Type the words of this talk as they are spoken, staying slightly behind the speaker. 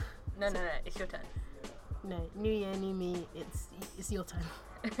No, it's your turn. No, new year, new me. It's your turn.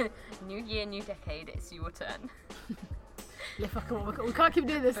 New year, new decade. It's your turn. Yeah, fuck it. We can't keep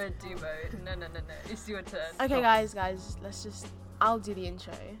doing this. For Dumo. No. It's your turn. Okay, Stop. guys, let's just. I'll do the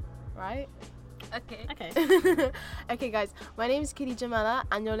intro, right? Okay. Okay, guys, my name is Kitty Jamala,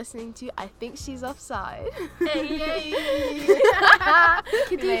 and you're listening to I Think She's Offside. Hey.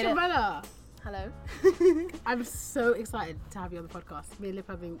 Khadija Bella. Hello. I'm so excited to have you on the podcast. Me and Lip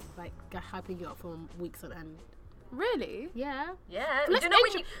have been like hyping you up for weeks on end. Really? Yeah. Yeah. Let's You know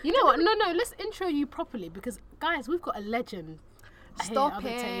when you know what? No. Let's intro you properly because, guys, we've got a legend. Stop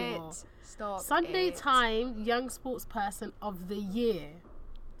here at the it. table. Stop Sunday it. Time Young Sports Person of the Year.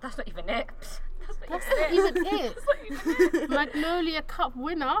 That's not even it. That's not even it. That's not even it. Magnolia Cup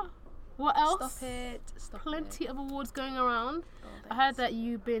winner. What else? Stop it. Stop Plenty it. of awards going around. Oh, I heard that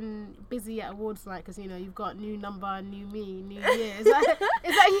you've been busy at awards night because you've got new number, new me, new year. Is that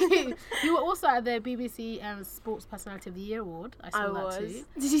you? You were also at the BBC Sports Personality of the Year award. I saw that too.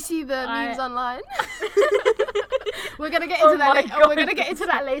 Did you see the memes online? We're gonna get into that. my God. We're gonna get into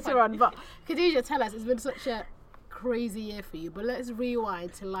that later on. But Khadija, tell us, it's been such a crazy year for you. But let's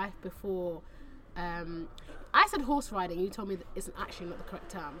rewind to life before. I said horse riding. You told me that it's actually not the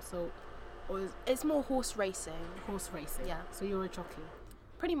correct term. So, It's more horse racing. horse racing. Yeah. So you're a jockey.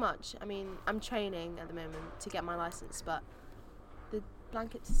 Pretty much. I mean, I'm training at the moment to get my license, but the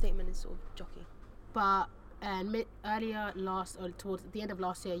blanket statement is sort of jockey. But towards the end of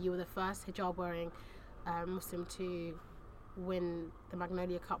last year, you were the first hijab wearing Muslim to win the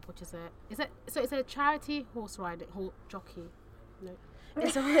Magnolia Cup, which is it's a charity horse riding jockey. No,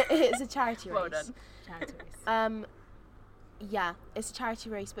 It's a charity race. Well done. charity race. Yeah, it's a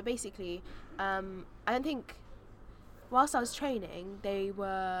charity race, but basically, I don't think. Whilst I was training, they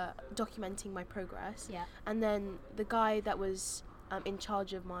were documenting my progress. Yeah. And then the guy that was in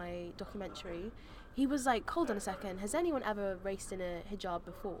charge of my documentary, he was like, "Hold on a second. Has anyone ever raced in a hijab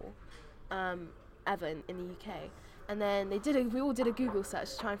before? Ever in the UK?" And then we all did a Google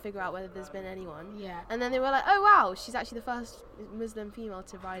search to try and figure out whether there's been anyone. Yeah. And then they were like, "Oh wow, she's actually the first Muslim female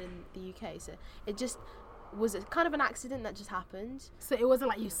to ride in the UK." So it just was kind of an accident that just happened. So it wasn't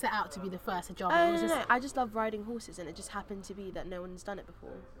like you set out to be the first hijab. Oh, It was just no. I just love riding horses, and it just happened to be that no one's done it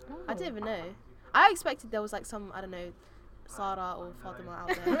before. Oh. I didn't even know. I expected there was like some, I don't know, Sarah or Fatima out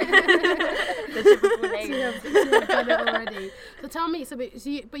there. The typical So name. you've done it already. So tell me,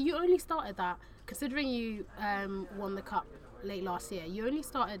 but you only started that, considering you won the cup late last year. You only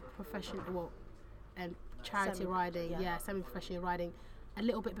started professional, charity Semi, riding, yeah. semi-professional riding, a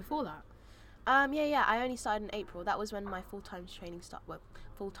little bit before that. Yeah. I only started in April. That was when my full-time training started. Well,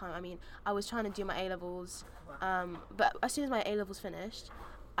 full-time. I mean, I was trying to do my A-levels, but as soon as my A-levels finished,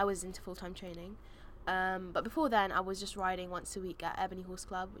 I was into full-time training. But before then, I was just riding once a week at Ebony Horse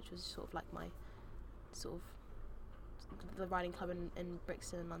Club, which was sort of like my the riding club in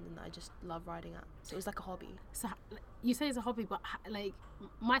Brixton in London that I just love riding at. So it was like a hobby. So you say it's a hobby, but like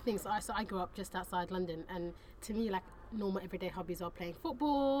my thing, so I grew up just outside London, and to me, like normal everyday hobbies are playing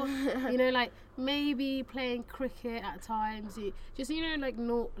football, like maybe playing cricket at times.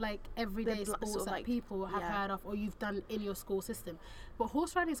 Like everyday sports sort of that like, people have yeah. heard of or you've done in your school system. But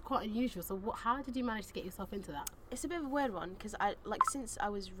horse riding is quite unusual. So how did you manage to get yourself into that? It's a bit of a weird one because since I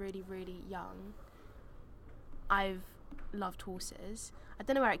was really, really young, I've loved horses. I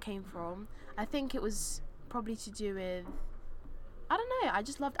don't know where it came from. I think it was probably to do with, I don't know, I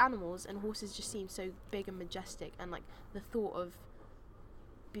just loved animals, and horses just seemed so big and majestic, and like the thought of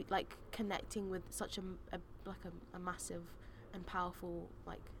connecting with such a massive and powerful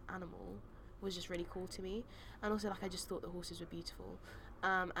like animal was just really cool to me. And also I just thought the horses were beautiful.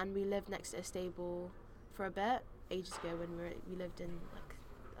 And we lived next to a stable for a bit ages ago when we lived in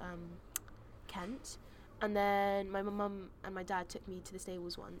Kent. And then my mum and my dad took me to the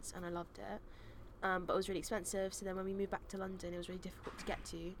stables once, and I loved it. But it was really expensive, so then when we moved back to London, it was really difficult to get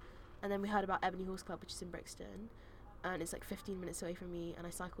to. And then we heard about Ebony Horse Club, which is in Brixton, and it's like 15 minutes away from me, and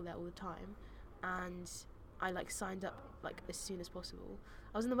I cycle there all the time. And I signed up as soon as possible.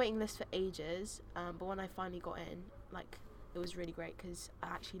 I was on the waiting list for ages, but when I finally got in, it was really great because I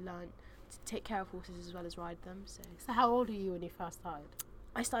actually learned to take care of horses as well as ride them. So how old were you when you first started?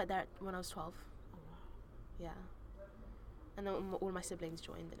 I started there when I was 12. Yeah. And then all my siblings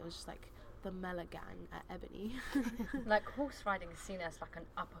joined, and it was just the Mella gang at Ebony. Like horse riding is seen as like an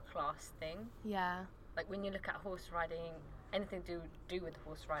upper class thing. Yeah. Like when you look at horse riding, anything to do with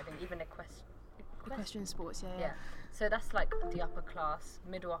horse riding, even Equestrian sports, yeah. Yeah. So that's like the upper class,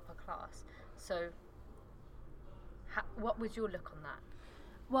 middle upper class. So what was your look on that?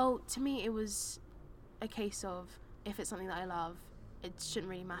 Well, to me it was a case of, if it's something that I love, it shouldn't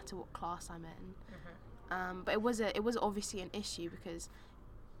really matter what class I'm in. Mhm. But it was obviously an issue because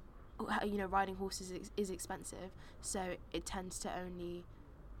riding horses is expensive, so it tends to only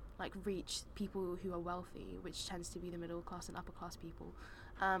like reach people who are wealthy, which tends to be the middle class and upper class people.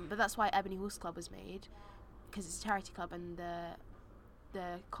 But that's why Ebony Horse Club was made, because it's a charity club, and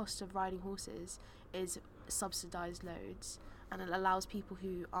the cost of riding horses is subsidised loads, and it allows people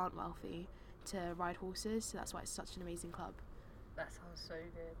who aren't wealthy to ride horses. So that's why it's such an amazing club. That sounds so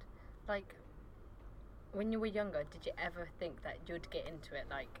good. Like, when you were younger, did you ever think that you'd get into it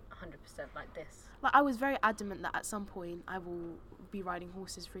like 100% like this? Like, I was very adamant that at some point I will be riding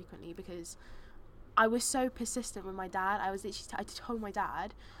horses frequently, because I was so persistent with my dad. I was literally I told my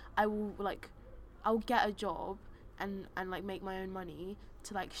dad I'll get a job and like make my own money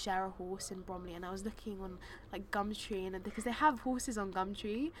to like share a horse in Bromley. And I was looking on like Gumtree, and because they have horses on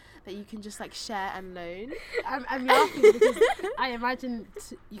Gumtree that you can just like share and loan. I'm laughing because I imagine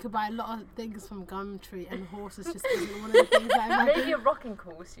you could buy a lot of things from Gumtree, and horses just isn't one of the things that I imagine. Maybe a rocking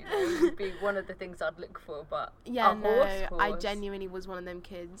horse, would be one of the things I'd look for, but yeah, a no, horse. I genuinely was one of them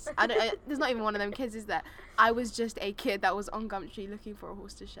kids. There's not even one of them kids, is there? I was just a kid that was on Gumtree looking for a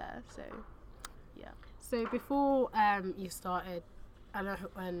horse to share. So, yeah. So before you started, I know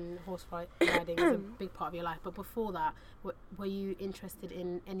when horse riding is a big part of your life, but before that, were you interested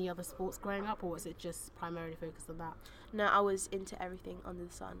in any other sports growing up, or was it just primarily focused on that? No, I was into everything under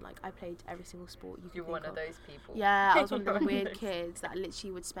the sun. Like, I played every single sport you could You're think one of those people. Yeah, I was one of the You're weird those kids that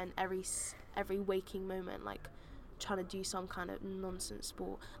literally would spend every waking moment like trying to do some kind of nonsense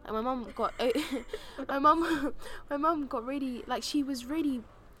sport. Like, my mum got my mum got really, like, she was really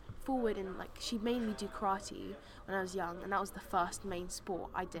forward, and like she made me do karate when I was young, and that was the first main sport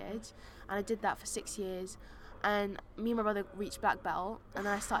I did, and I did that for 6 years, and me and my brother reached black belt, and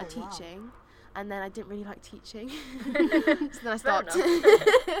then I started teaching, and then I didn't really like teaching, so then I stopped.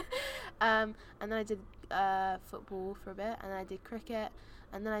 And then I did football for a bit, and then I did cricket,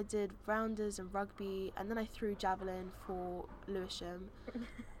 and then I did rounders and rugby, and then I threw javelin for Lewisham,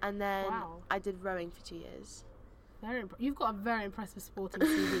 and then I did rowing for 2 years. You've got a very impressive sporting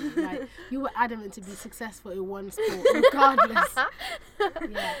CV. Like, you were adamant to be successful in one sport, regardless.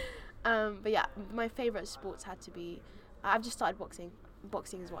 Yeah. But yeah, my favourite sports had to be. I've just started boxing.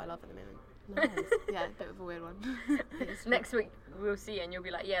 Boxing is what I love at the moment. Nice. Yeah, a bit of a weird one. Next week we'll see, and you'll be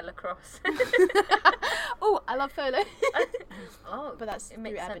like, yeah, lacrosse. Oh, I love polo. Oh, but that's it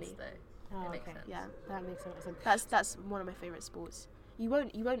makes through sense Ebony. though. Oh, It makes okay. sense. Yeah, That makes sense. that's one of my favourite sports. You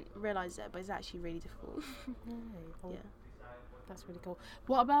won't realise it, but it's actually really difficult. Well, Yeah. that's really cool.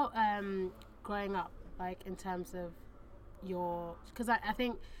 What about growing up, like in terms of your? Because I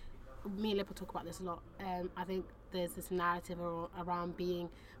think me and Lip will talk about this a lot. I think there's this narrative around being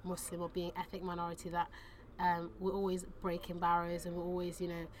Muslim or being ethnic minority that we're always breaking barriers, and we're always,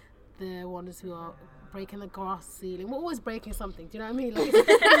 the ones who are breaking the glass ceiling. We're always breaking something. Do you know what I mean? Like,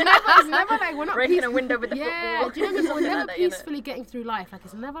 it's never like we're not breaking a window with the football. Do you know what I mean? We're Something never like that, peacefully getting through life. Like,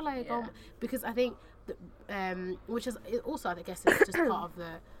 it's never like Yeah. because I think which is also, I guess, it's just part of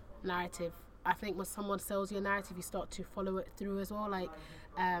the narrative. I think when someone sells you a narrative, you start to follow it through as well. Like,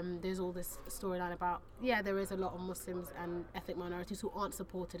 there's all this storyline about there is a lot of Muslims and ethnic minorities who aren't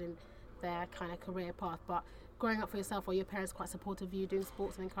supported in their kind of career path, but growing up for yourself, were your parents quite supportive of you doing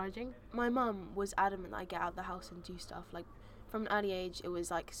sports and encouraging? My mum was adamant that I get out of the house and do stuff. Like, from an early age, it was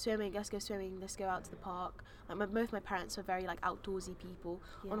like swimming, let's go swimming, let's go out to the park. Like, both my parents were very like outdoorsy people.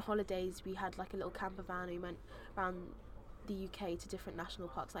 Yeah. On holidays, we had like a little camper van. We went around the UK to different national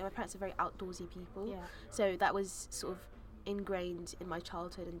parks. Like, my parents are very outdoorsy people. Yeah. So that was sort of ingrained in my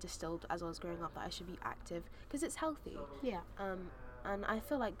childhood and distilled as I was growing up, that I should be active because it's healthy. Yeah. And I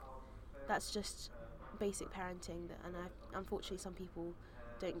feel like that's just basic parenting, and unfortunately some people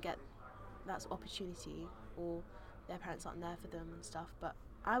don't get that opportunity, or their parents aren't there for them and stuff, but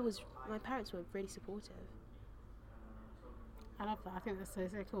my parents were really supportive. I love that. I think that's so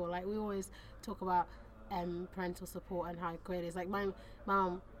cool. Like, we always talk about parental support and how great it is. Like, my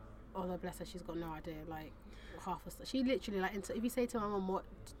mum, although bless her, she's got no idea, like, half of stuff. She literally, like, if you say to my mum, what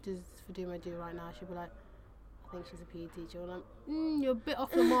does Faduma do right now, she'll be like, I think she's a PE teacher. And I'm, you're a bit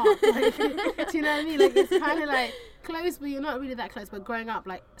off the mark. Like, do you know what I mean? Like, it's kind of like close, but you're not really that close. But growing up,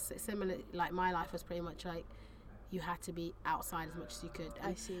 like, similar, like, my life was pretty much like, you had to be outside as much as you could.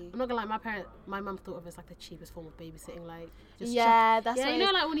 And I see. I'm not gonna lie, my mum thought of it as like the cheapest form of babysitting. Like, just That's yeah, what you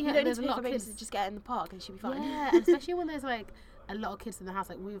know, like when you don't have need there's to a pay lot for of babies, kids. just get in the park and it should be fine. Yeah, and especially when there's like a lot of kids in the house.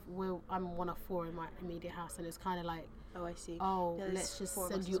 Like, I'm one of 4 in my immediate house, and it's kind of like, Oh, I see. oh, Yeah, there's let's just 4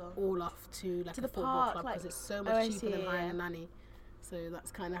 of send us you as well. all off to like To a the football park, club, because like- it's so Oh, much I cheaper see, than hiring yeah. a nanny. So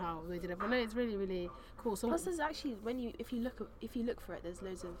that's kind of how they did it. But no, it's really, really cool. So Plus, there's actually if you look for it, there's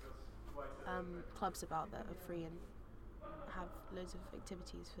loads of clubs about that are free and have loads of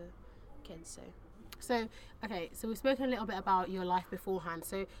activities for kids. So, okay, so we've spoken a little bit about your life beforehand.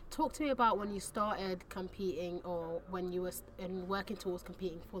 So, talk to me about when you started competing or when you were working towards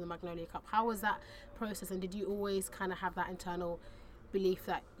competing for the Magnolia Cup. How was that process, and did you always kind of have that internal belief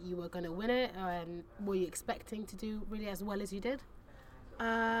that you were going to win it, and were you expecting to do really as well as you did?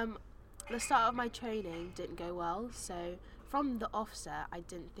 The start of my training didn't go well, so from the offset, I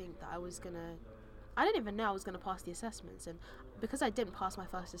didn't think that I didn't even know I was going to pass the assessments, and because I didn't pass my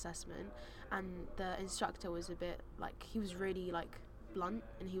first assessment, and the instructor was a bit like, he was really like blunt,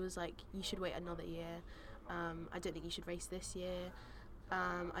 and he was like, you should wait another year, I don't think you should race this year,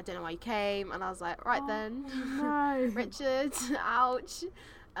 I don't know why you came, and I was like, right then, No. Richard, ouch.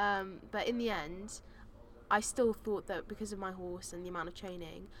 But in the end, I still thought that because of my horse and the amount of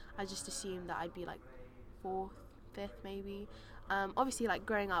training, I just assumed that I'd be like 4th, 5th maybe. Obviously, like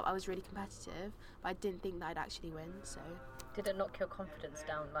growing up, I was really competitive, but I didn't think that I'd actually win. So, Did it knock your confidence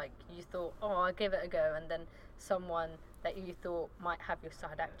down? Like you thought, oh, I'll give it a go, and then someone that you thought might have your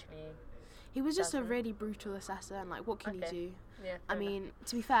side actually. he was just a Doesn't. really brutal assessor, and like, what can you Okay. do? Yeah. I fair enough. mean,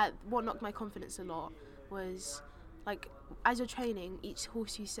 to be fair, what knocked my confidence a lot was like, as you're training, each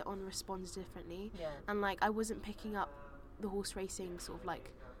horse you sit on responds differently, Yeah. and like, I wasn't picking up the horse racing sort of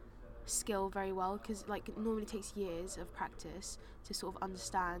like skill very well, because like it normally takes years of practice to sort of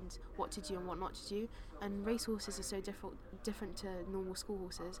understand what to do and what not to do, and race horses are so different to normal school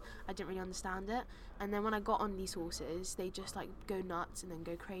horses. I didn't really understand it, and then when I got on these horses, they just like go nuts and then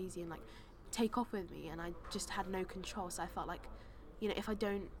go crazy and like take off with me, and I just had no control. So I felt like, you know, if I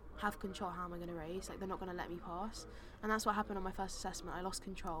don't have control, how am I going to race? Like, they're not going to let me pass. And that's what happened on my first assessment. I lost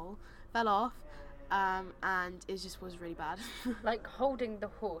control, fell off, and it just was really bad. Like holding the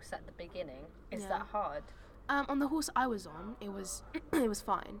horse at the beginning, is Yeah. that hard? On the horse I was on, it was it was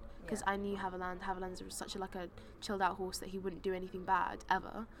fine, because Yeah. I knew Haviland was such a chilled out horse that he wouldn't do anything bad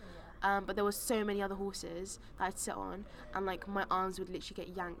ever. Yeah. But there was so many other horses that I'd sit on, and like my arms would literally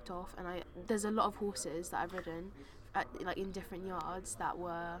get yanked off. And there's a lot of horses that I've ridden, like in different yards, that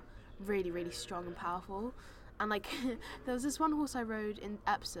were really, really strong and powerful. And like there was this one horse I rode in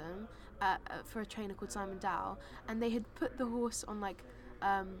Epsom for a trainer called Simon Dow, and they had put the horse on like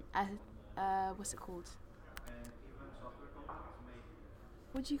what's it called?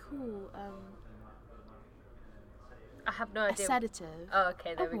 What do you call I have no a idea. sedative? Oh,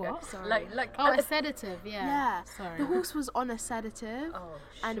 okay, there we go. what? Sorry. Like Oh, a sedative, yeah. Yeah. Sorry. The horse was on a sedative. Oh,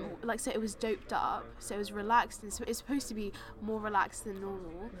 And shoot. like, so it was doped up, so it was relaxed, and so it's supposed to be more relaxed than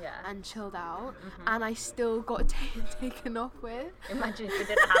normal, Yeah. and chilled out, and I still got taken off with. Imagine if you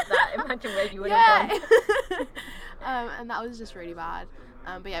didn't have that. Imagine where you would have gone. And that was just really bad.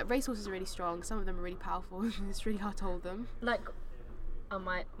 But yeah, racehorses are really strong. Some of them are really powerful. It's really hard to hold them. Like, I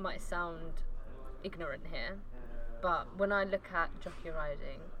might sound ignorant here, but when I look at jockey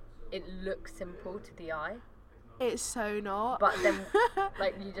riding, it looks simple to the eye. It's so not. But then,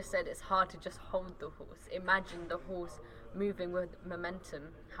 like you just said, it's hard to just hold the horse. Imagine the horse moving with momentum,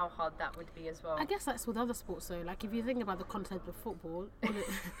 how hard that would be as well. I guess that's with other sports though. Like if you think about the concept of football,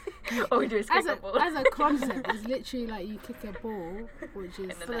 All we do is kick as a ball. a concept, it's literally like you kick a ball, which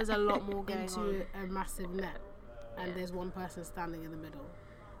is But there's a lot more going on. into a massive net, and Yeah. there's one person standing in the middle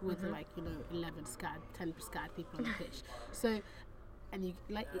with like 11 scattered, 10 scattered people on the pitch. So, and you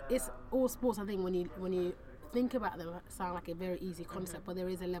like it's all sports. I think when you think about them, it sound like a very easy concept, but there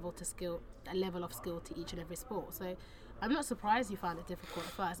is a level of skill to each and every sport. So, I'm not surprised you found it difficult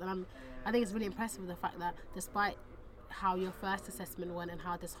at first, and I think it's really impressive the fact that despite how your first assessment went and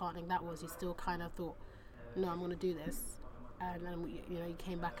how disheartening that was, you still kind of thought, no, I'm going to do this. And then you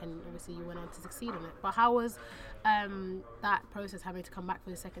came back and obviously you went on to succeed on it. But how was that process having to come back for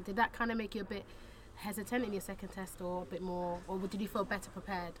the second? Did that kind of make you a bit hesitant in your second test, or a bit more, or did you feel better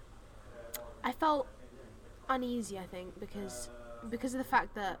prepared? I felt uneasy, I think, because of the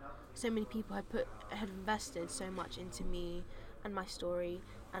fact that so many people had invested so much into me and my story,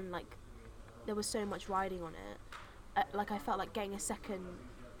 and like there was so much riding on it. Like I felt like getting a second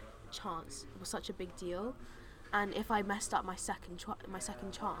chance was such a big deal, and if I messed up my second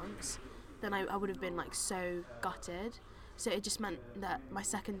chance, then I would have been like so gutted. So it just meant that my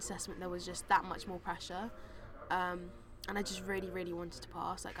second assessment there was just that much more pressure, and I just really, really wanted to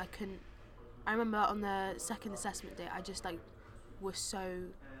pass. Like I remember on the second assessment day, I just like was so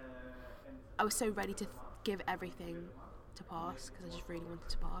ready to give everything to pass, because I just really wanted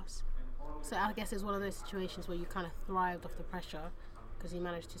to pass. So I guess it's one of those situations where you kind of thrived off the pressure because you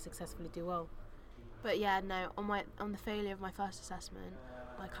managed to successfully do well. But yeah, no, on the failure of my first assessment,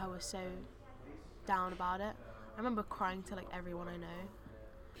 like I was so down about it. I remember crying to like everyone I know.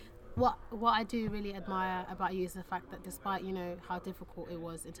 What I do really admire about you is the fact that despite, you know, how difficult it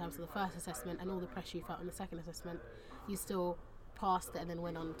was in terms of the first assessment and all the pressure you felt on the second assessment, you still passed it and then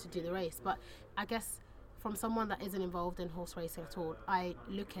went on to do the race. But I guess from someone that isn't involved in horse racing at all, I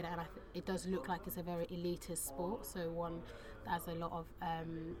look at it and it does look like it's a very elitist sport. So one that has a lot of,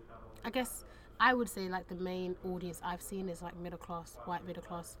 I guess I would say like the main audience I've seen is like middle class, white middle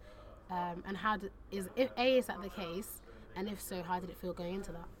class. And is that the case? And if so, how did it feel going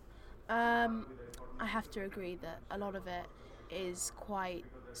into that? I have to agree that a lot of it is quite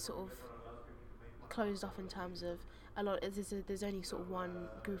sort of closed off in terms of there's only sort of one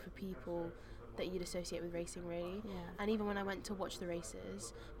group of people that you'd associate with racing, really. Yeah. And even when I went to watch the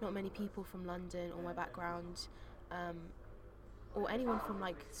races, not many people from London or my background, or anyone from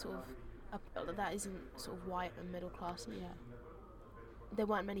like sort of that isn't sort of white and middle class. Yeah. There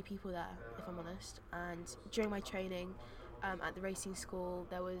weren't many people there, if I'm honest. And during my training at the racing school,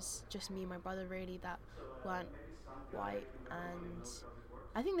 there was just me and my brother really that weren't white. And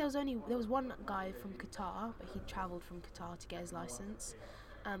I think there was one guy from Qatar, but he travelled from Qatar to get his license.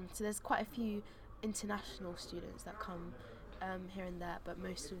 So there's quite a few international students that come here and there, but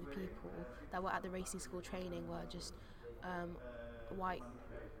most of the people that were at the racing school training were just white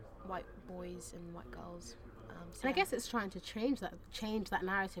boys and white girls. And I guess it's trying to change that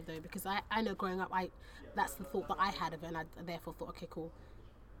narrative though, because I know growing up that's the thought that I had of it, and I therefore thought, okay, cool,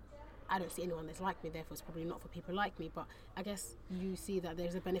 I don't see anyone that's like me, therefore it's probably not for people like me. But I guess you see that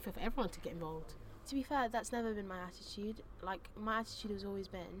there's a benefit for everyone to get involved. To be fair, that's never been my attitude. Like, my attitude has always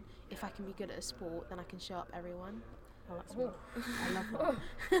been, if I can be good at a sport, then I can show up everyone. Oh, that's me. I love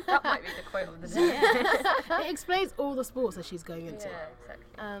that. That might be the quote of the day. It explains all the sports that she's going into. Yeah,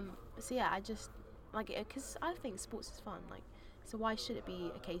 exactly. So yeah, I just like it because I think sports is fun. Like, so why should it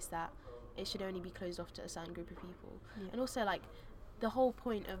be a case that it should only be closed off to a certain group of people? Yeah. And also, like, the whole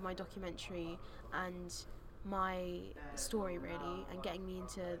point of my documentary and my story really, and getting me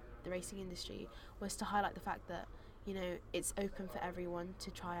into the racing industry, was to highlight the fact that, you know, it's open for everyone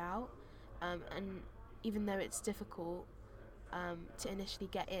to try out, and even though it's difficult to initially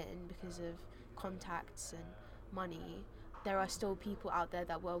get in because of contacts and money, there are still people out there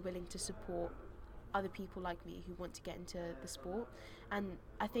that were willing to support other people like me who want to get into the sport. And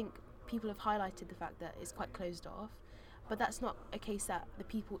I think people have highlighted the fact that it's quite closed off, but that's not a case that the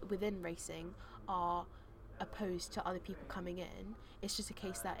people within racing are opposed to other people coming in. It's just a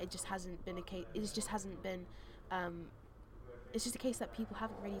case that it's just a case that people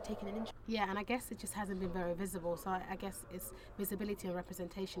haven't really taken an interest. Yeah, and I guess it just hasn't been very visible. So I guess it's visibility and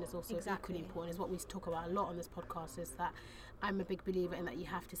representation is also equally important. Is what we talk about a lot on this podcast. Is that I'm a big believer in that you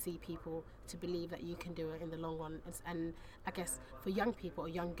have to see people to believe that you can do it in the long run. And I guess for young people or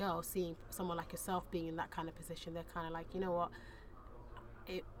young girls, seeing someone like yourself being in that kind of position, they're kind of like, you know what,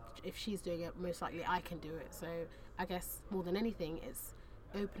 if she's doing it, most likely I can do it. So I guess more than anything, it's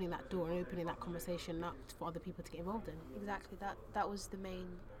opening that door and opening that conversation up for other people to get involved in. Exactly, that was the main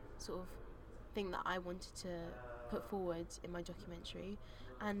sort of thing that I wanted to put forward in my documentary.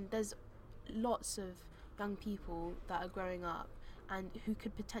 And there's lots of young people that are growing up and who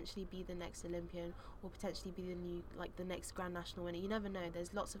could potentially be the next Olympian or potentially be the next Grand National winner. You never know.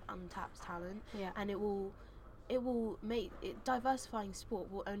 There's lots of untapped talent, and it will make diversifying sport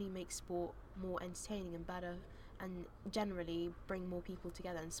will only make sport more entertaining and better, and generally bring more people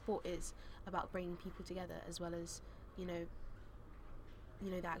together. And sport is about bringing people together as well as you know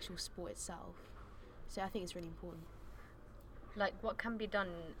the actual sport itself. So I think it's really important. Like, what can be done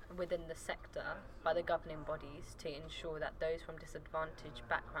within the sector by the governing bodies to ensure that those from disadvantaged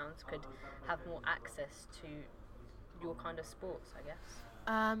backgrounds could have more access to your kind of sports, I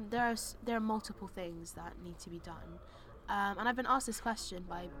guess? There are multiple things that need to be done, and I've been asked this question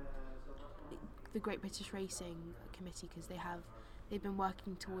by the Great British Racing Committee, because they've been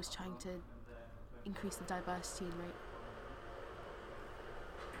working towards trying to increase the diversity in rate.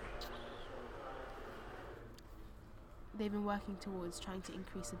 They've been working towards trying to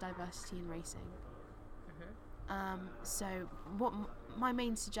increase the diversity in racing. Mm-hmm. So what my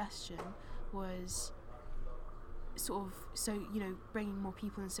main suggestion was bringing more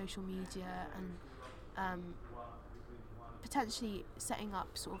people in social media and potentially setting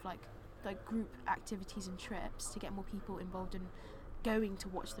up sort of like group activities and trips to get more people involved in going to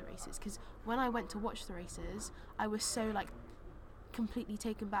watch the races. Because when I went to watch the races, I was so completely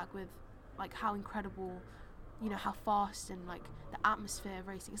taken back with how incredible, how fast and the atmosphere of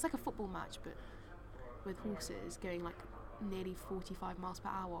racing. It's like a football match but with horses going nearly 45 miles per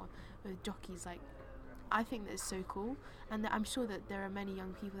hour, with jockeys I think that it's so cool, and that I'm sure that there are many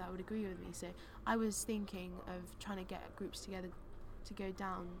young people that would agree with me. So I was thinking of trying to get groups together to go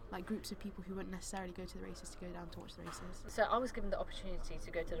down, like groups of people who wouldn't necessarily go to the races to go down to watch the races. So I was given the opportunity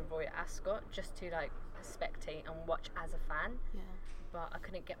to go to the Royal Ascot just to like spectate and watch as a fan, Yeah. but I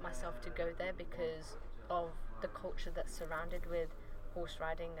couldn't get myself to go there because of the culture that's surrounded with horse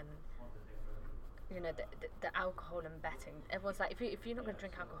riding and the alcohol and betting. Everyone's like, if you're not going to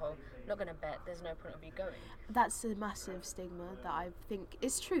drink alcohol, not going to bet, there's no point of you going. That's a massive stigma that I think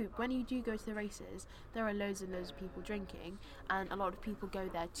is true. When you do go to the races, there are loads and loads of people drinking, and a lot of people go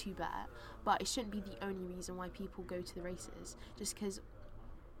there to bet, but it shouldn't be the only reason why people go to the races. Just because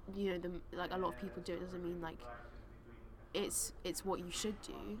a lot of people do it doesn't mean like it's what you should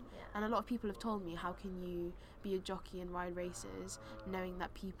do. And a lot of people have told me, how can you be a jockey and ride races knowing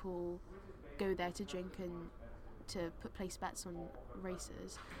that people go there to drink and to place bets on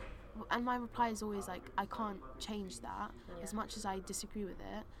races? And my reply is always like, I can't change that. As much as I disagree with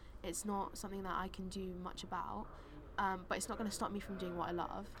it, it's not something that I can do much about, but it's not going to stop me from doing what I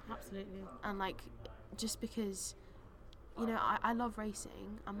love. Absolutely. And like, just because I love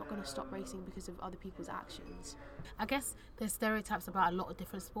racing, I'm not going to stop racing because of other people's actions. I guess there's stereotypes about a lot of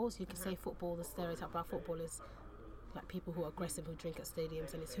different sports. You could say football, the stereotype about football is like people who are aggressive, who drink at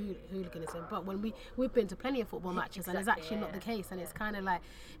stadiums, and it's hooliganism. But when we've been to plenty of football matches, and it's actually not the case, and it's kind of like,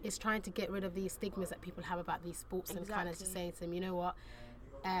 it's trying to get rid of these stigmas that people have about these sports, and kind of just saying to them, you know what,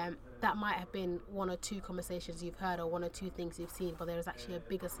 that might have been one or two conversations you've heard or one or two things you've seen, but there is actually a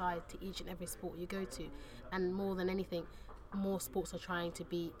bigger side to each and every sport you go to. And more than anything, more sports are trying to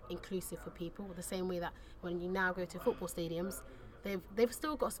be inclusive for people, the same way that when you now go to football stadiums, they've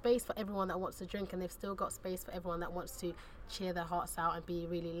still got space for everyone that wants to drink, and they've still got space for everyone that wants to cheer their hearts out and be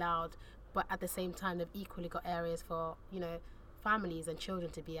really loud, but at the same time they've equally got areas for families and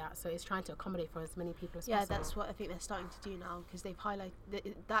children to be at. So it's trying to accommodate for as many people as possible. Yeah, that's what I think they're starting to do now, because they've highlighted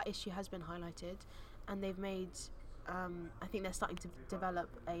that issue has been highlighted, and they've made I think they're starting to develop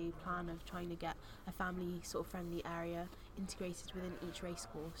a plan of trying to get a family sort of friendly area integrated within each race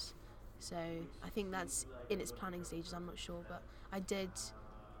course. So I think that's in its planning stages, I'm not sure, but I did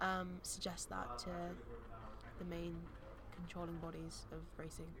suggest that to the main controlling bodies of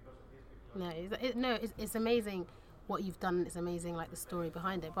racing. It's amazing what you've done. It's amazing, like the story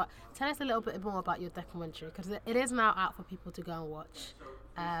behind it. But tell us a little bit more about your documentary, because it is now out for people to go and watch.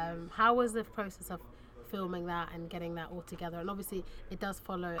 How was the process of filming that and getting that all together? And obviously it does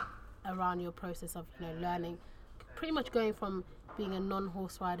follow around your process of learning, pretty much going from being a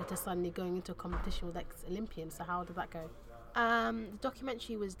non-horse rider to suddenly going into a competition with ex-Olympians. So how did that go? The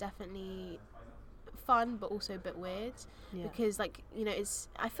documentary was definitely fun, but also a bit weird, because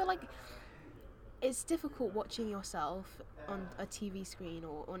I feel like it's difficult watching yourself on a TV screen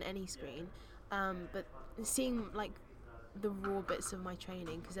or on any screen, but seeing like the raw bits of my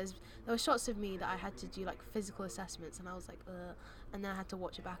training, because there were shots of me that I had to do like physical assessments, and I was like and then I had to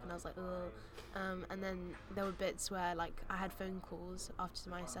watch it back and I was like and then there were bits where like I had phone calls after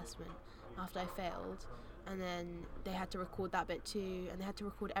my assessment after I failed, and then they had to record that bit too, and they had to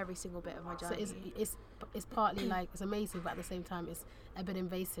record every single bit of my journey. So it's partly like it's amazing, but at the same time it's a bit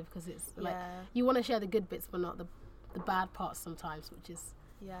invasive, because it's like you want to share the good bits but not the bad parts sometimes, which is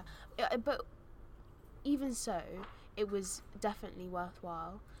but even so it was definitely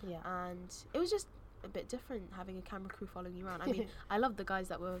worthwhile. And it was just a bit different having a camera crew following you around. I mean, I loved the guys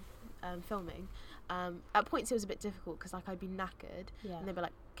that were filming. At points it was a bit difficult, because like I'd be knackered, and they'd be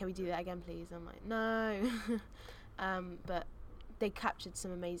like, can we do that again please? And I'm like, no. But they captured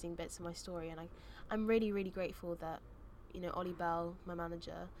some amazing bits of my story, and I'm really, really grateful that Ollie Bell, my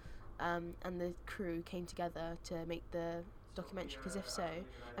manager, and the crew came together to make the documentary, because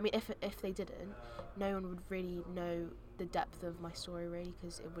if they didn't, no one would really know the depth of my story, really,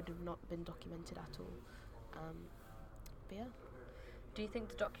 because it would have not been documented at all. But yeah. Do you think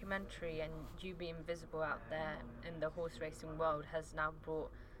the documentary and you being visible out there in the horse racing world has now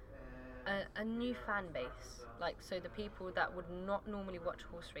brought a new fan base? Like, so the people that would not normally watch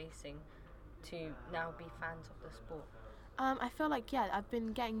horse racing to now be fans of the sport? I feel like, I've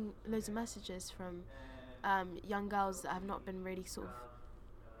been getting loads of messages from young girls that have not been really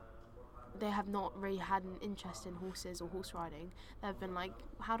they have not really had an interest in horses or horse riding. They've been like,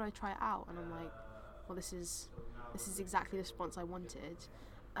 how do I try it out? And I'm like, well, this is exactly the response I wanted.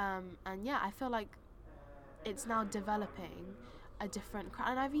 And I feel like it's now developing a different crowd.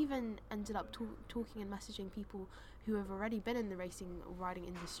 And I've even ended up talking and messaging people who have already been in the racing or riding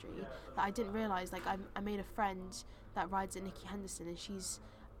industry that I didn't realise. Like, I made a friend that rides at Nikki Henderson, and she's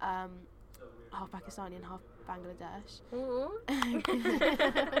half Pakistani and half Bangladesh. Ooh. And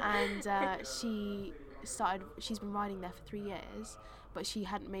she's been riding there for 3 years, but she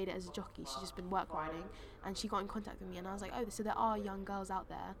hadn't made it as a jockey. She's just been work riding, and she got in contact with me, and I was like, oh, so there are young girls out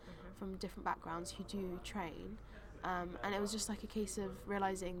there from different backgrounds who do train, and it was just like a case of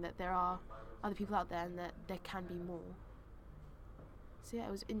realizing that there are other people out there and that there can be more. So yeah,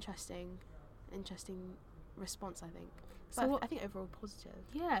 it was interesting response, I think. So But I think overall positive.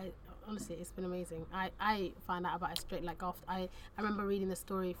 Yeah, honestly, it's been amazing. I found out about it straight like after. I remember reading the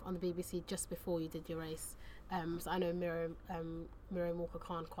story on the BBC just before you did your race. So I know Miriam Walker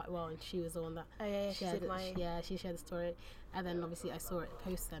Khan quite well, and she was the one that She shared the story, and then obviously I saw it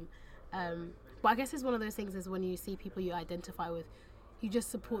post then. But I guess it's one of those things is when you see people you identify with, you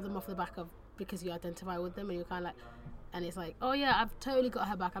just support them off the back of because you identify with them, and you're kind of like. And it's like, oh yeah, I've totally got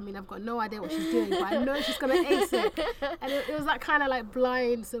her back. I mean, I've got no idea what she's doing, but I know she's gonna ace it. And it was that kind of like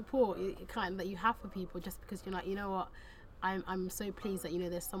blind support kind of that you have for people, just because you're like, you know what, I'm so pleased that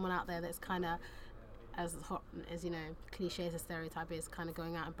there's someone out there that's kind of as hot as cliche as a stereotype is, kind of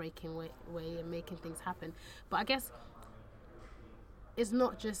going out and breaking way and making things happen. But I guess it's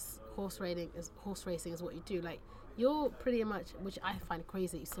not just horse racing is what you do. Like, you're pretty much, which I find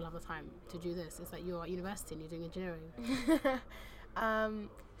crazy, you still have the time to do this. It's like you're at university and you're doing engineering.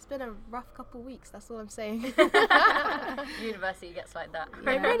 It's been a rough couple of weeks, that's all I'm saying. University gets like that.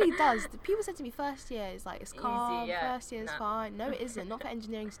 It really does. People said to me, first year is like, it's calm, Easy, yeah. first year is fine. No, it isn't, not for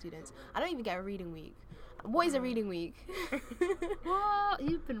engineering students. I don't even get a reading week. What is a reading week? What?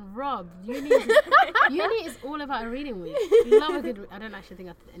 You've been robbed. Uni is all about a reading week. You love a good I don't actually think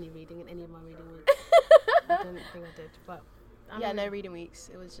I did any reading in any of my reading weeks. I don't think I did, but no reading weeks.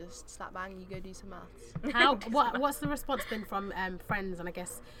 It was just slap bang, you go do some maths. What's the response been from friends, and I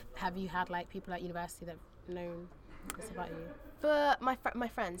guess have you had like people at university that have known this about you? But my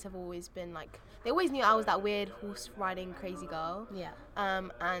friends have always been like, they always knew I was that weird horse riding crazy girl. Yeah.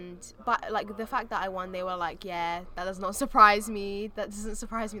 But like the fact that I won, they were like, yeah, that does not surprise me. That doesn't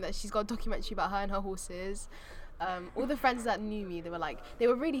surprise me that she's got a documentary about her and her horses. All the friends that knew me, they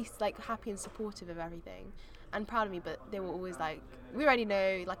were really like happy and supportive of everything and proud of me, but they were always like, we already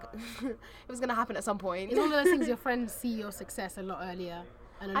know, like it was gonna happen at some point. It's one of those things your friends see your success a lot earlier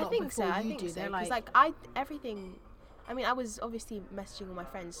and a lot before you do. They're like, I was obviously messaging all my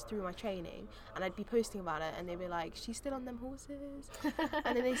friends through my training, and I'd be posting about it, and they'd be like, she's still on them horses.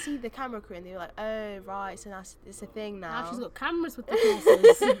 And then they see the camera crew, and they're like, oh, right, so now it's a thing now. Now she's got cameras with the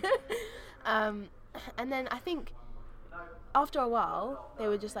horses. And then I think after a while, they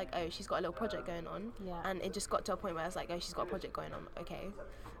were just like, oh, she's got a little project going on. Yeah. And it just got to a point where I was like, oh, she's got a project going on, okay.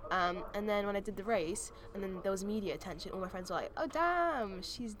 And then when I did the race, and then there was media attention, all my friends were like, oh damn,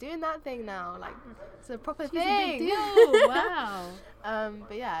 she's doing that thing now, like it's a proper thing. A big deal. Wow.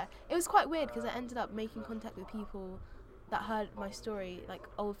 But yeah, it was quite weird because I ended up making contact with people that heard my story, like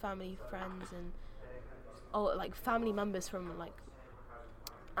old family friends and like family members from like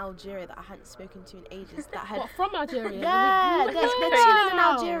Algeria that I hadn't spoken to in ages. That had from Algeria? Yeah, they're tuning in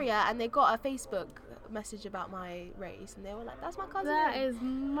Algeria, and they got a Facebook message about my race, and they were like, "That's my cousin." That is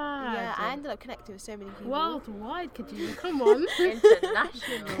mad. Yeah, I ended up connecting with so many people. Worldwide, could you? Come on.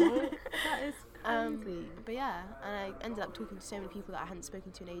 International. That is crazy. But yeah, and I ended up talking to so many people that I hadn't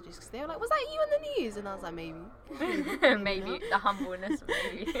spoken to in ages because they were like, "Was that you on the news?" And I was like, "Maybe." Maybe the humbleness,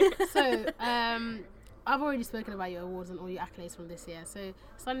 maybe. So, I've already spoken about your awards and all your accolades from this year. So,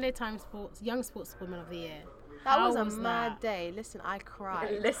 Sunday Times Sports Young Sportswoman of the Year. That was a mad day. Listen, I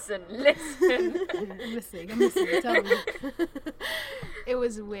cried. Listen. I'm listening. Tell me. It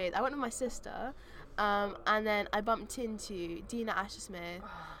was weird. I went with my sister, and then I bumped into Dina Asher-Smith,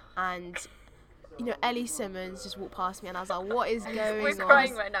 and Ellie Simmons just walked past me, and I was like, "What is going on?" We're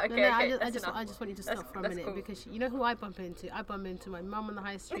crying right now. Okay, I just want you to stop for a minute, cool. because you know who I bump into? I bump into my mum on the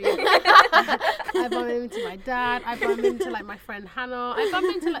high street. I bump into my dad. I bump into like my friend Hannah.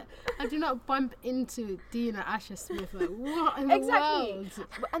 I do not bump into Dina Asher-Smith. Like, what in the world?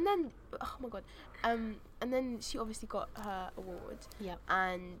 And then, oh my god, and then she obviously got her award. Yeah.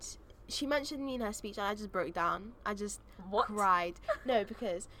 And she mentioned me in her speech, and I just broke down. I just What? cried. No,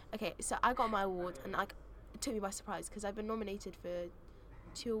 because so I got my award, and it took me by surprise because I've been nominated for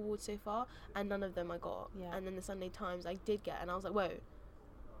 2 awards so far, and none of them I got. Yeah. And then the Sunday Times I did get, and I was like, whoa,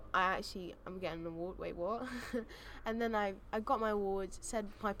 I'm getting an award. Wait, what? And then I got my award, said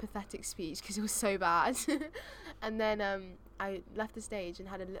my pathetic speech because it was so bad, and then I left the stage and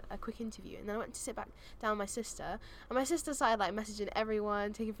had a quick interview, and then I went to sit back down with my sister, and my sister started like messaging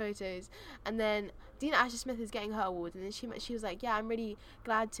everyone, taking photos, and then Dina Asher-Smith is getting her award, and then she was like, yeah, I'm really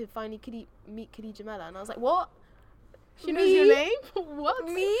glad to finally meet Khadija Mella, and I was like, what? She knows your name? What?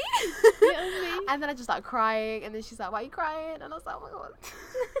 Me? Yeah, me. And then I just started crying, and then she's like, why are you crying? And I was like, oh my god.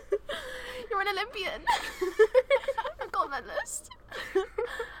 You're an Olympian. I've got on that list.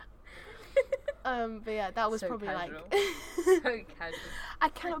 But yeah, that was So probably casual. like So casual. I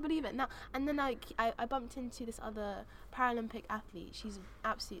cannot believe it. Now and then I bumped into this other Paralympic athlete. She's an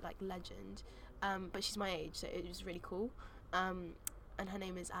absolute like legend. But she's my age, so it was really cool. And her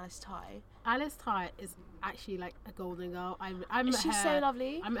name is Alice Tai. Alice Tai is actually like a golden girl. I met She's her, so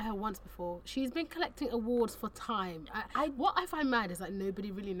lovely. I met her once before. She's been collecting awards for time. What I find mad is like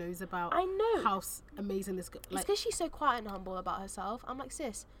nobody really knows about I know. how amazing this girl. It's Like, because she's so quiet and humble about herself. I'm like,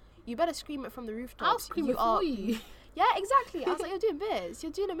 sis, you better scream it from the rooftops. I'll scream it for you. Yeah, exactly. I was like, you're doing biz.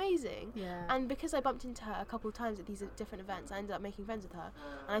 You're doing amazing. Yeah. And because I bumped into her a couple of times at these different events, I ended up making friends with her.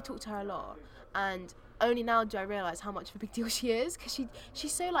 And I talked to her a lot. And only now do I realise how much of a big deal she is. Because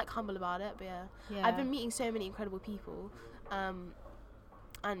she's so, like, humble about it. But, yeah. I've been meeting so many incredible people. And,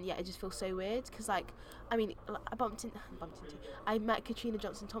 yeah, it just feels so weird. Because, like, I mean, I met Katrina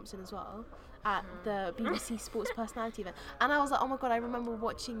Johnson-Thompson as well at the BBC Sports Personality event. And I was like, oh, my God, I remember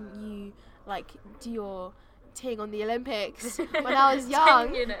watching you, like, do your ting on the Olympics when I was young.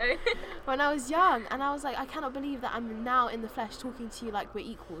 Ting, you know. When I was young, and I was like, I cannot believe that I'm now in the flesh talking to you like we're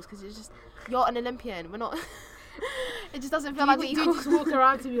equals, because it's just, you're an Olympian, we're not. It just doesn't feel like we're do you equals. just walk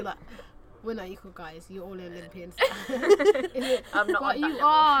around to me like, we're not equal, guys. You're all Olympians. I'm not But on that you level.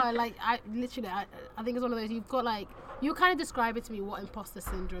 are like, I think it's one of those. You've got like, you kind of describe it to me what imposter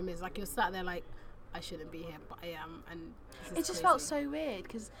syndrome is. Like you're sat there like, I shouldn't be here, but I am, and this is It just crazy. felt so weird,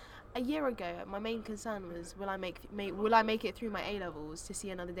 because a year ago my main concern was, will I make it through my A levels to see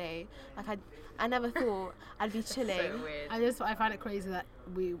another day? Like I never thought I'd be chilling. So weird. I find it crazy that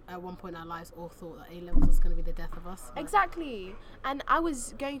we at one point in our lives all thought that A levels was going to be the death of us. But Exactly. And I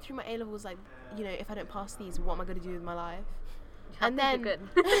was going through my A levels like, you know, if I don't pass these, what am I going to do with my life? And then Good.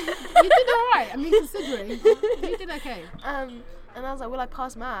 you did all right. I mean, considering you did okay. and I was like, will I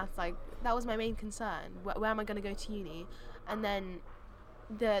pass math? Like, that was my main concern. Where am I going to go to uni? And then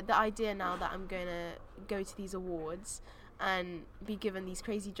the idea now that I'm going to go to these awards and be given these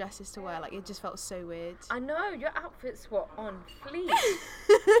crazy dresses to wear, like, it just felt so weird. I know, your outfits were on fleek.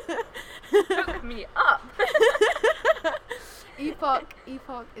 Hook me up. Epoch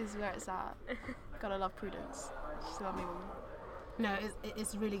is where it's at. Gotta love Prudence. She's a lovely woman. No,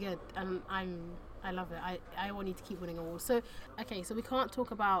 it's really good, and I love it. I want you to keep winning awards. So, okay, so we can't talk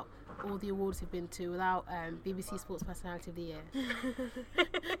about all the awards you've been to without BBC Sports Personality of the Year.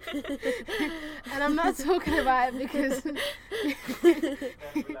 And I'm not talking about it because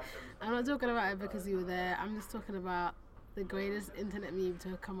you were there. I'm just talking about the greatest internet meme to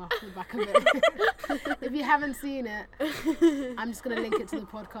have come off the back of it. If you haven't seen it, I'm just going to link it to the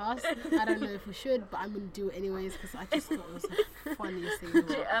podcast. I don't know if we should, but I'm going to do it anyways because I just thought it was the funniest thing in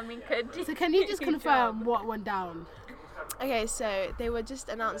the world. I mean, So can you just confirm what went down? Okay, so they were just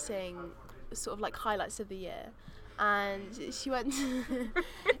announcing sort of like highlights of the year, and she went.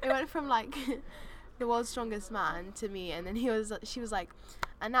 It went from like the world's strongest man to me, and then she was like,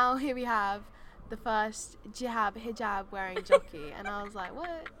 and now here we have the first hijab wearing jockey, and I was like,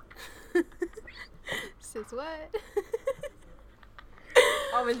 what? Sis, what?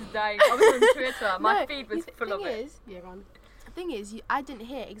 I was dying. I was on Twitter. My No, feed was the full of thing it. is- Yeah, go on. The thing is, I didn't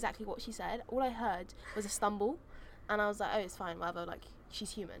hear exactly what she said. All I heard was a stumble, and I was like, oh, it's fine, whatever. Like,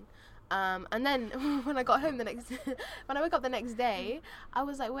 she's human. And then when I got home when I woke up the next day, I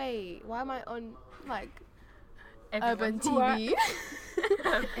was like, wait, why am I on like Urban TV?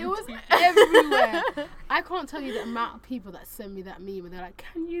 It was everywhere. I can't tell you the amount of people that send me that meme and they're like,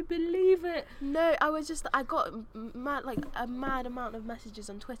 can you believe it? No, I got a mad amount of messages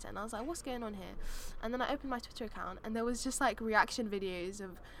on Twitter, and I was like, what's going on here? And then I opened my Twitter account, and there was just like reaction videos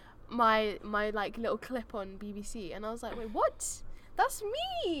of my like little clip on BBC, and I was like, wait, what? That's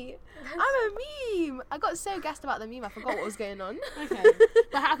me. I'm a meme. I got so gassed about the meme, I forgot what was going on. Okay,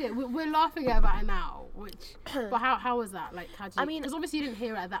 but we're laughing about it now. But how was that? Like, how did you? I mean, because obviously you didn't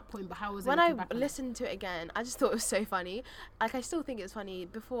hear it at that point. But how was it? When looking I back on it? listened to it again, I just thought it was so funny. Like, I still think it's funny.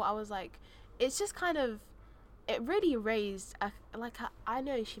 Before, I was like, it's just kind of, it really raised, I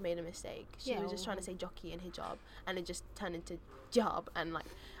know she made a mistake. She was just trying to say jockey and hijab, and it just turned into job, and like,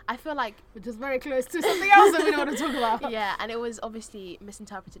 I feel like, which is very close to something else that we don't want to talk about. yeah, and it was obviously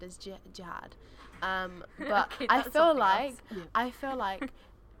misinterpreted as jihad. But Okay, I that's feel something like, else.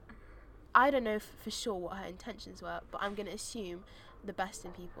 I don't know for sure what her intentions were, but I'm going to assume the best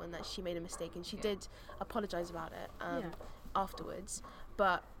in people, and that she made a mistake, and she did apologise about it afterwards.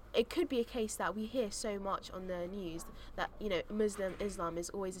 But it could be a case that we hear so much on the news that, you know, Islam is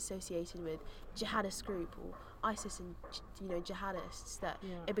always associated with jihadist group or ISIS and jihadists that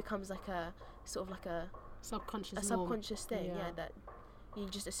Yeah. it becomes like a sort of like a Subconscious thing, Yeah. that you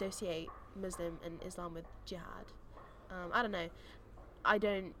just associate Muslim and Islam with jihad. I don't know.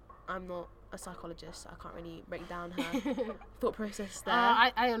 I'm not a psychologist. I can't really break down her thought process there.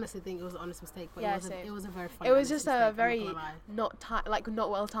 I honestly think it was an honest mistake, but Yeah, it was a very funny it was honest just mistake, a I'm very not gonna lie. not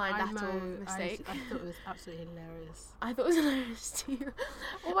well timed I at all know, mistake. I thought it was absolutely hilarious. I thought it was hilarious too.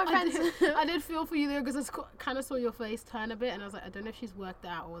 All my I friends. I did feel for you there because I kind of saw your face turn a bit, and I was like, I don't know if she's worked it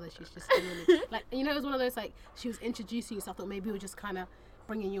out or whether she's just genuinely like, it was one of those, like, she was introducing you, so I thought maybe it was just kind of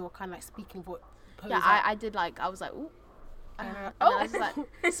bringing your kind of like speaking for pose. Yeah, up. I did I was like, ooh. And then Oh. I was just like,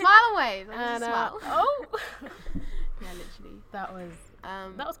 smile and wave. And, Smile. oh, Yeah, literally. that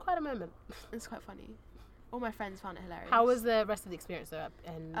was quite a moment. It's quite funny. All my friends found it hilarious. How was the rest of the experience though?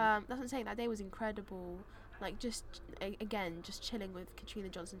 And That's what I'm saying. That day was incredible. Like, just again, just chilling with Katrina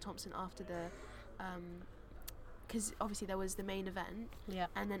Johnson Thompson after the, because obviously there was the main event, yeah,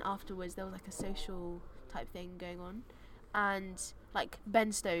 and then afterwards there was like a social type thing going on, and like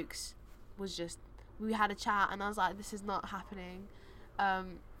Ben Stokes was just, we had a chat, and I was like, this is not happening.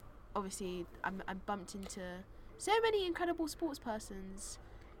 Obviously I bumped into so many incredible sports persons.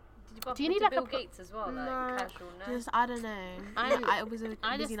 Did you bump Do you need into like a Bill Gates as well? No, Like casual, no? Just, I don't know. It was a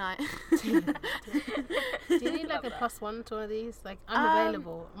I busy just- night. do you need like a +1 to one of these? Like, I'm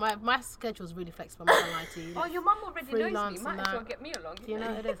available. My schedule's really flexible. I'm not gonna lie to you. Oh, Like, your mum already knows freelance me. Might and as well that. get me along. do you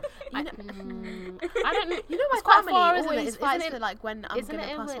know what it is? You I know- don't know. You know, my It's quite family far, isn't it? always Isn't fights it- for like when I'm Isn't gonna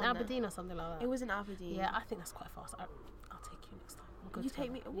it plus in one there. Aberdeen or something like that? It was in Aberdeen. Yeah, I think that's quite fast. I'll take you next time. We'll go You together.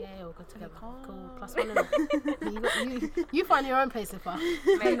 take me- Yeah, we'll go together. calm. Cool. +1. You find your own place if I. Mate,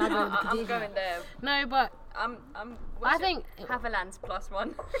 I go with the I'm cathedral. going there. No, but I'm. I think Haviland's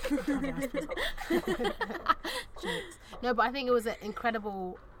 +1. Jokes. No, but I think it was an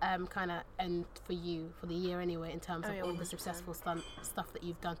incredible kind of end for you for the year anyway, in terms of yeah, all the 100%. successful stuff that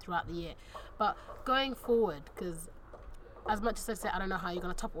you've done throughout the year. But going forward, because as much as I said, I don't know how you're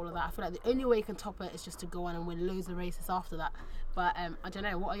going to top all of that. I feel like the only way you can top it is just to go on and win loads of races after that. But I don't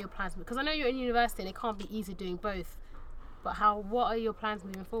know, what are your plans? Because I know you're in university and it can't be easy doing both. But what are your plans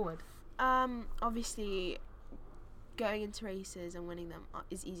moving forward? Obviously, going into races and winning them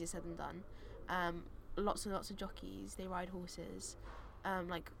is easier said than done. Lots and lots of jockeys, they ride horses,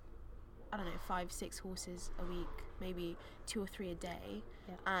 like, I don't know, 5-6 horses a week, maybe 2 or 3 a day,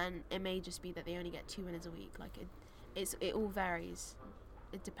 Yeah. and it may just be that they only get 2 winners a week. Like, it all varies.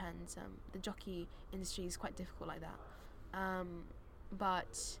 It depends. The jockey industry is quite difficult like that,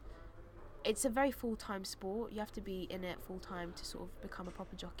 but it's a very full-time sport. You have to be in it full-time to sort of become a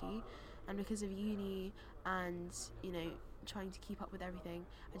proper jockey, and because of uni and trying to keep up with everything,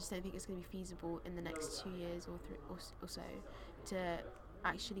 I just don't think it's going to be feasible in the next 2 years or so to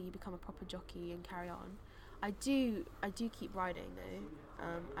actually become a proper jockey and carry on. I do keep riding though.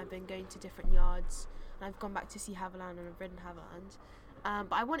 I've been going to different yards, and I've gone back to see Haviland, and I've ridden Haviland,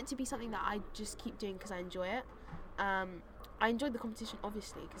 but I want it to be something that I just keep doing because I enjoy it. I enjoyed the competition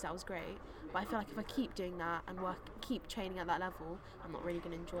obviously because that was great, but I feel like if I keep doing that and keep training at that level, I'm not really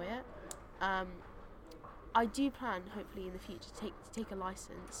going to enjoy it. I do plan, hopefully in the future, to take a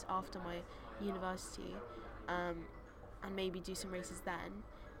license after my university, and maybe do some races then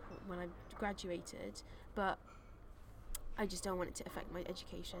when I've graduated. But I just don't want it to affect my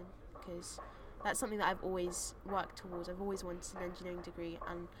education, because that's something that I've always worked towards. I've always wanted an engineering degree,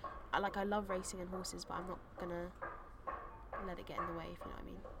 and I love racing and horses, but I'm not gonna let it get in the way, if you know what I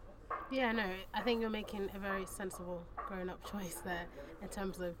mean. Yeah, no, I think you're making a very sensible grown-up choice there in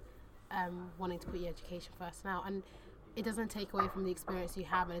terms of wanting to put your education first now, and it doesn't take away from the experience you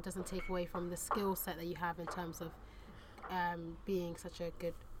have, and it doesn't take away from the skill set that you have in terms of being such a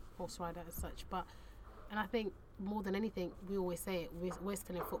good horse rider as such. And I think more than anything, we always say it, we're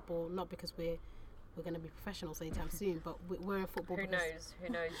still in football, not because we're going to be professionals anytime soon, but we're in football. Who because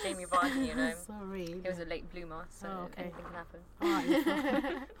knows? Jamie Vardy, Sorry. he was a late bloomer, so okay. anything can happen. Alright,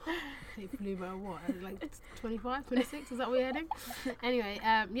 it blew by what? Like 25, 26? Is that where we're heading? Anyway,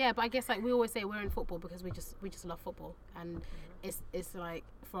 yeah, but I guess like we always say, we're in football because we just love football, and it's like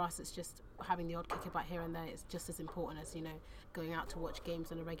for us, it's just having the odd kickabout here and there. It's just as important as going out to watch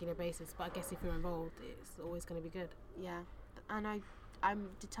games on a regular basis. But I guess if you're involved, it's always going to be good. Yeah, and I'm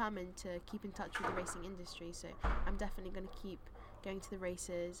determined to keep in touch with the racing industry, so I'm definitely going to keep going to the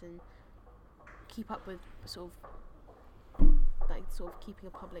races and keep up with sort of keeping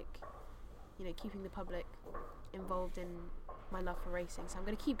the public involved in my love for racing. So I'm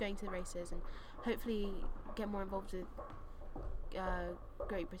going to keep going to the races and hopefully get more involved with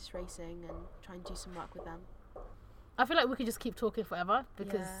Great British Racing and try and do some work with them. I feel like we could just keep talking forever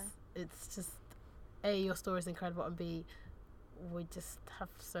because Yeah. it's just A, your story is incredible, and B, we just have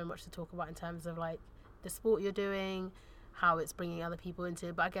so much to talk about in terms of like the sport you're doing, how it's bringing other people into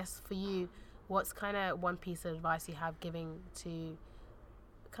it. But I guess for you, what's kind of one piece of advice you have giving to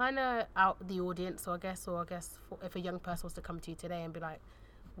kind of out the audience, or I guess for, if a young person was to come to you today and be like,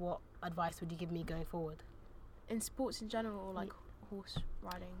 what advice would you give me going forward? In sports in general, or like horse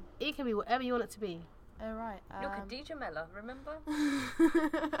riding? It can be whatever you want it to be. Oh, right. Look at DJ Mella, remember?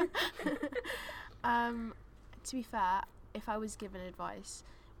 To be fair, if I was given advice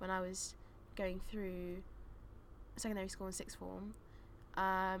when I was going through secondary school and sixth form,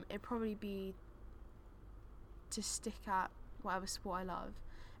 it'd probably be to stick at whatever sport I love,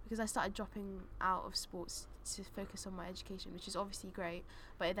 because I started dropping out of sports to focus on my education, which is obviously great,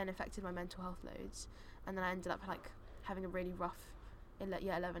 but it then affected my mental health loads, and then I ended up like having a really rough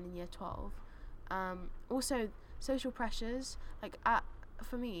year 11 and year 12. Also social pressures, like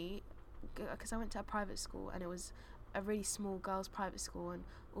for me, because I went to a private school and it was a really small girls' private school, and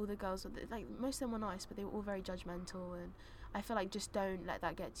all the girls were like, most of them were nice, but they were all very judgmental, and I feel like just don't let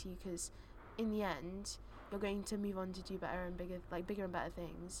that get to you, because in the end you're going to move on to do better and bigger and better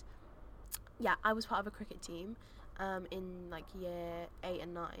things. Yeah, I was part of a cricket team in like year 8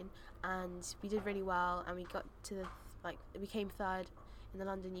 and 9, and we did really well, and we got to we came third in the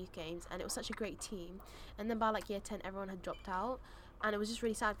London Youth Games, and it was such a great team. And then by like year 10 everyone had dropped out, and it was just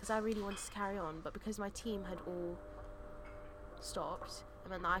really sad because I really wanted to carry on, but because my team had all stopped, it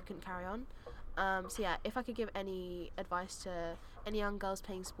meant that I couldn't carry on. So yeah, if I could give any advice to any young girls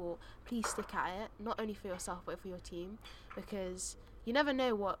playing sport, please stick at it, not only for yourself but for your team, because you never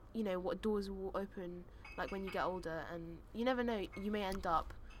know what doors will open like when you get older, and you never know, you may end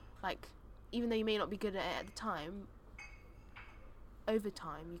up like, even though you may not be good at it at the time, over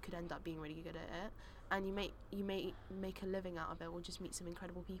time you could end up being really good at it, and you may make a living out of it, or just meet some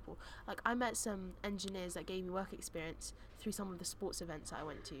incredible people. Like, I met some engineers that gave me work experience through some of the sports events that I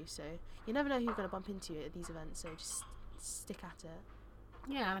went to, so you never know who you're going to bump into at these events, so just stick at it.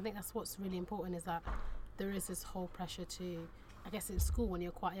 Yeah, and I think that's what's really important, is that there is this whole pressure to, I guess in school when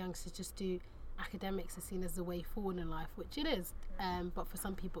you're quite young, to just do academics is seen as the way forward in life, which it is, but for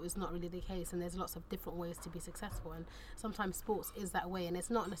some people it's not really the case, and there's lots of different ways to be successful, and sometimes sports is that way, and it's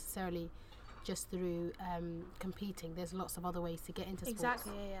not necessarily just through competing. There's lots of other ways to get into sports.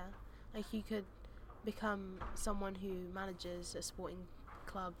 Exactly, yeah. Like, you could become someone who manages a sporting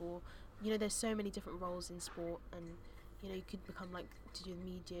club, or there's so many different roles in sport, and you could become like to do the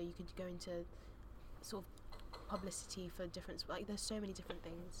media, you could go into sort of publicity for different, like, there's so many different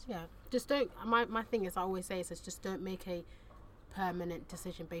things. Yeah, just don't, my thing is, I always say, is just don't make a permanent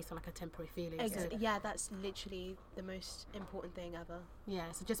decision based on like a temporary feeling. Yeah, that's literally the most important thing ever. Yeah,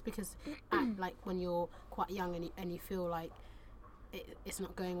 so just because like when you're quite young and you feel like it's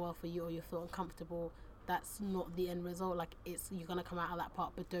not going well for you, or you feel uncomfortable, that's not the end result. Like, you're gonna come out of that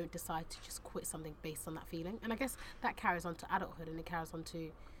part, but don't decide to just quit something based on that feeling. And I guess that carries on to adulthood, and it carries on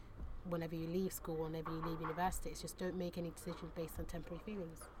to whenever you leave school, whenever you leave university. It's just don't make any decisions based on temporary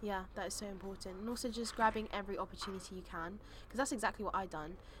feelings. Yeah, that is so important. And also just grabbing every opportunity you can, because that's exactly what I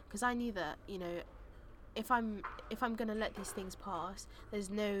done, because I knew that if I'm gonna let these things pass,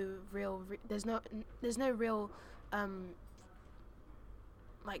 there's no real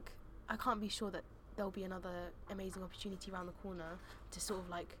like, I can't be sure that there'll be another amazing opportunity around the corner to sort of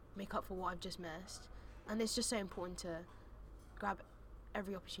like make up for what I've just missed. And it's just so important to grab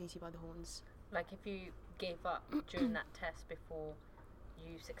every opportunity by the horns. Like, if you gave up during that test before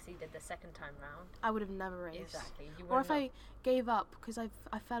you succeeded the second time round, I would have never raced. Exactly. Or if I gave up because I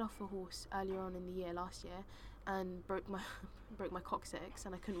fell off a horse earlier on in the year last year and broke my coccyx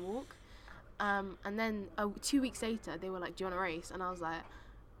and I couldn't walk. And then 2 weeks later they were like, "Do you want to race?" And I was like,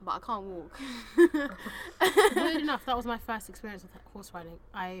 "But I can't walk." Weird enough, that was my first experience with horse riding.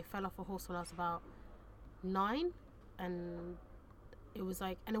 I fell off a horse when I was about 9, and it was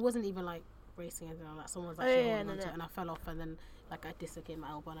like, and it wasn't even like racing or anything like that. Someone was actually holding onto it, and I fell off, and then like I dislocated my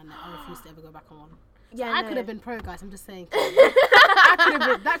elbow, and I refused to ever go back on one. Yeah, I could have been pro, guys. I'm just saying.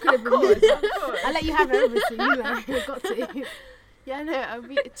 That could have been me. I let you have it, obviously. You got to. Yeah, no.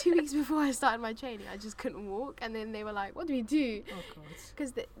 2 weeks before I started my training, I just couldn't walk, and then they were like, "What do we do?" Oh God.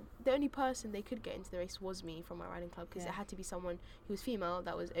 Because the only person they could get into the race was me from my riding club, because it had to be someone who was female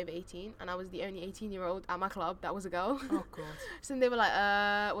that was over 18, and I was the only 18-year-old at my club that was a girl. Oh God. So they were like,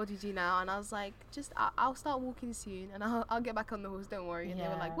 "What do you do now?" And I was like, "Just I'll start walking soon, and I'll get back on the horse. Don't worry." And they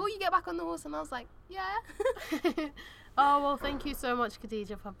were like, "Will you get back on the horse?" And I was like, "Yeah." Oh well, thank you so much,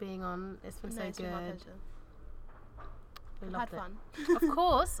 Khadija, for being on. It's been so It's good. been my pleasure. We Had loved it. fun. Of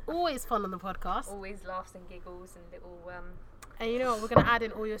course, always fun on the podcast. always laughs and giggles and little And you know what? We're going to add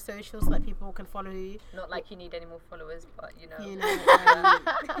in all your socials so that people can follow you. Not like you need any more followers, but you know.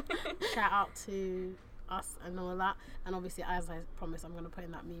 Shout out to us and all that. And obviously, as I promised, I'm going to put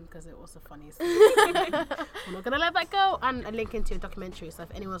in that meme because it was the funniest. We're not going to let that go. And a link into a documentary. So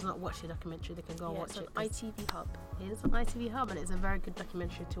if anyone's not watched the documentary, they can go and watch it. It's on ITV Hub. It is on ITV Hub, and it's a very good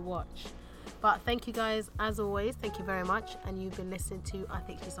documentary to watch. But thank you guys, as always. Thank you very much. And you've been listening to I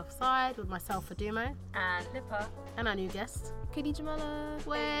Think She's Offside with myself, Fadumo. And Nipper. And our new guest, Katie Jamala.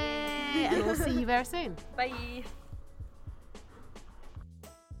 Way. And we'll see you very soon. Bye.